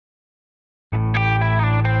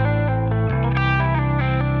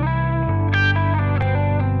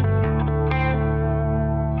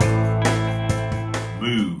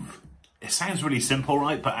it sounds really simple,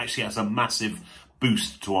 right? But actually has a massive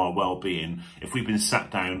boost to our well-being. If we've been sat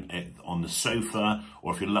down on the sofa,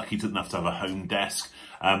 or if you're lucky enough to have a home desk,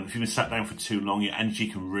 if you've been sat down for too long, your energy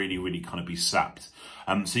can really kind of be sapped.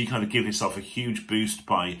 So you kind of give yourself a huge boost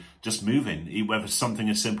by just moving, whether something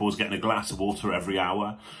as simple as getting a glass of water every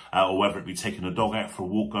hour, or whether it be taking a dog out for a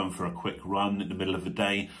walk, going for a quick run in the middle of the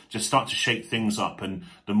day. Just start to shake things up, and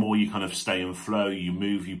the more you kind of stay in flow, you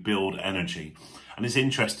move, you build energy. And it's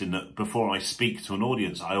interesting that before I speak to an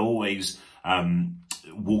audience, I always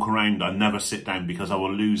walk around. I never sit down, because I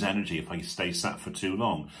will lose energy if I stay sat for too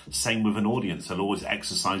long. Same with an audience. I'll always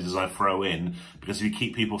exercises I throw in, because if you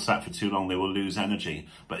keep people sat for too long, they will lose energy.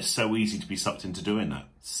 But it's so easy to be sucked into doing that.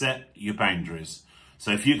 Set your boundaries.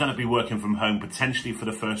 So if you're going to be working from home potentially for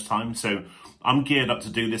the first time, so I'm geared up to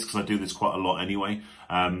do this because I do this quite a lot anyway.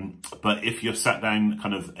 But if you're sat down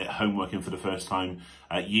kind of at home working for the first time,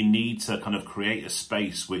 you need to kind of create a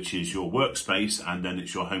space which is your workspace, and then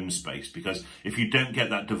it's your home space. Because if you don't get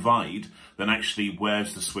that divide, then actually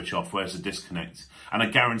where's the switch off? Where's the disconnect? And I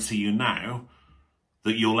guarantee you now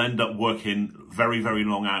that you'll end up working very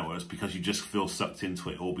long hours, because you just feel sucked into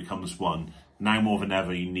it. It all becomes one. Now more than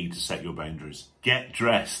ever, you need to set your boundaries. Get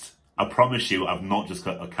dressed. I promise you, I've not just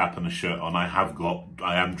got a cap and a shirt on.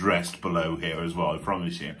 I am dressed below here as well, I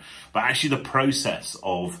promise you. But actually the process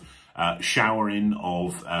of showering,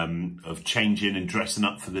 of changing and dressing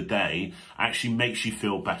up for the day actually makes you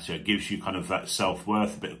feel better. It gives you kind of that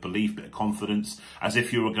self-worth, a bit of belief, a bit of confidence, as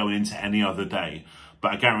if you were going into any other day.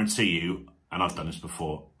 But I guarantee you, and I've done this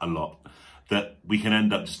before a lot, that we can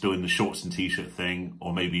end up just doing the shorts and t-shirt thing,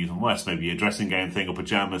 or maybe even worse, maybe a dressing gown thing or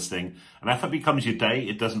pajamas thing. And if it becomes your day,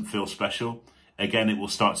 it doesn't feel special. Again, it will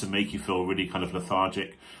start to make you feel really kind of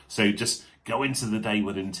lethargic. So just go into the day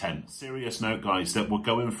with intent. Serious note, guys, that we're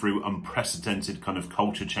going through unprecedented kind of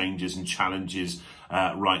culture changes and challenges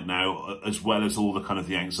right now, as well as all the kind of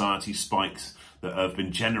the anxiety spikes that have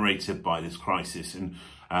been generated by this crisis. And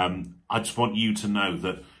I just want you to know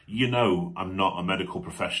that, you know, I'm not a medical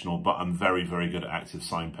professional, but I'm very good at active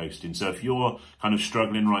signposting. So if you're kind of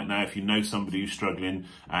struggling right now, if you know somebody who's struggling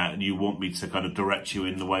and you want me to kind of direct you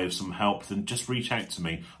in the way of some help, then just reach out to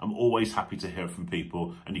me. I'm always happy to hear from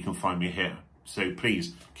people, and you can find me here. So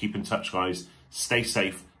please keep in touch, guys. Stay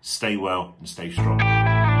safe, stay well, and stay strong.